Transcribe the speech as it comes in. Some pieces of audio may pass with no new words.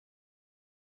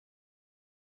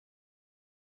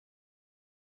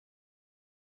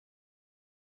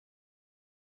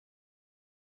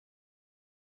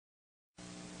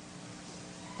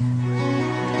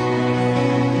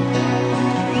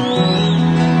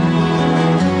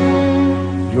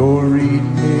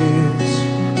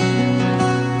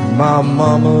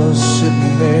mama's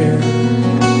sitting there.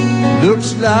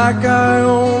 Looks like I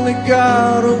only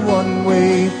got a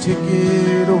one-way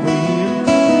ticket over here.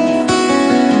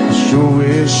 I sure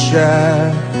wish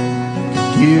I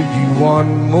could give you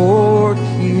one more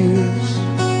kiss.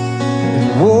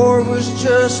 And war was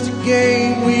just a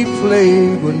game we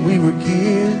played when we were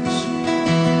kids.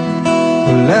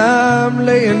 Well, I'm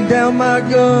laying down my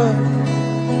gun,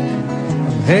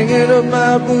 I'm hanging up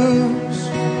my boots.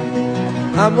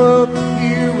 I'm up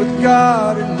here with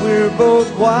God and we're both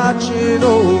watching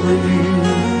over you.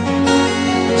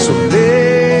 So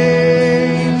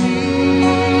lay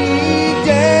me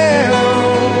down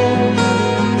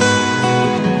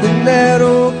in that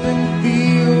open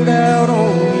field out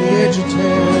on the edge of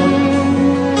town.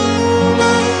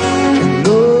 And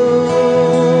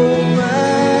oh,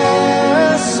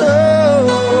 my soul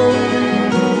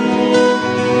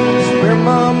is where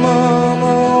my mama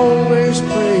always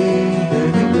prayed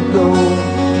that it would go.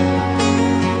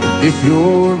 If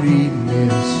you're reading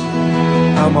this,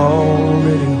 I'm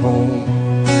already home.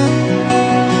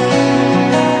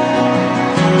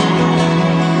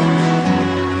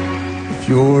 If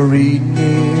you're reading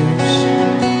this,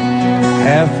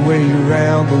 halfway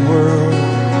around the world,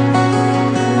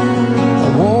 I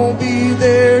won't be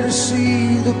there to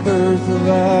see the birth of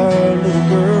our little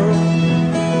girl.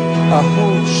 I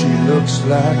hope she looks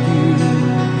like you,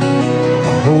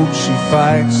 I hope she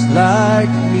fights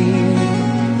like me,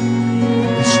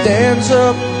 stands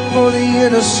up for the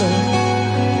innocent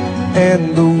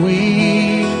and the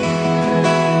weak.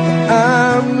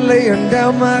 I'm laying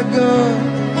down my gun,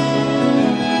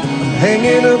 I'm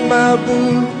hanging up my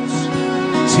boots.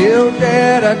 Tell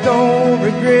Dad I don't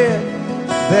regret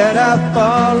that I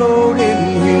followed in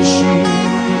his shoes.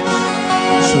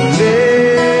 So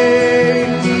lay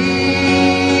me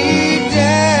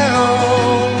down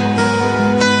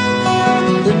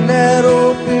in that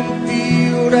open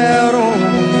field out on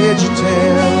the edge of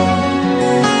town.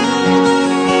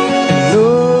 And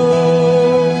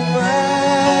oh,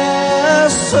 my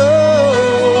soul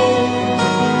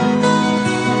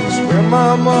is where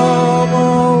my mom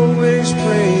always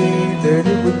prayed that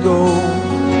it would go.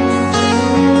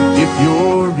 If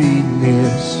you're reading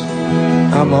this,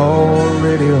 I'm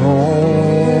already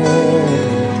home.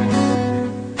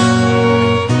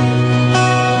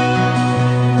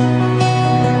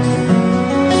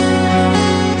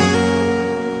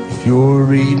 If you're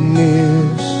reading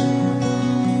this,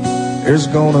 there's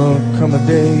gonna come a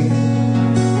day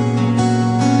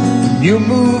when you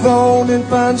move on and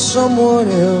find someone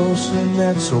else, and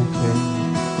that's okay.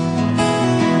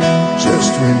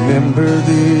 Just remember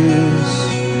this,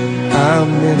 I'm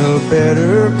in a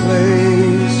better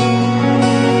place,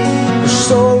 where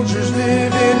soldiers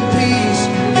live in peace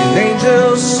and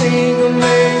angels sing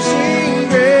amazing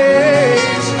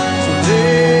grace. So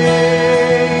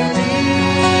lay me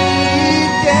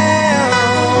down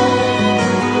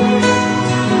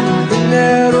in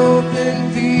that open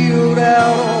field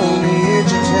out on the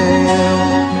edge of town.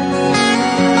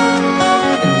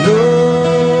 And oh,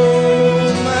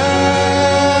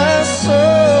 my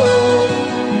soul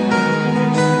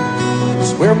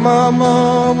is where my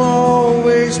mom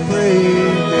always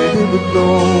prayed that it would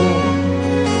go.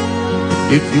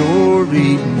 If you're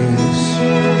reading this,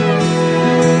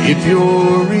 if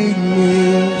you're reading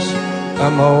this,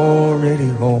 I'm already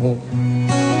home.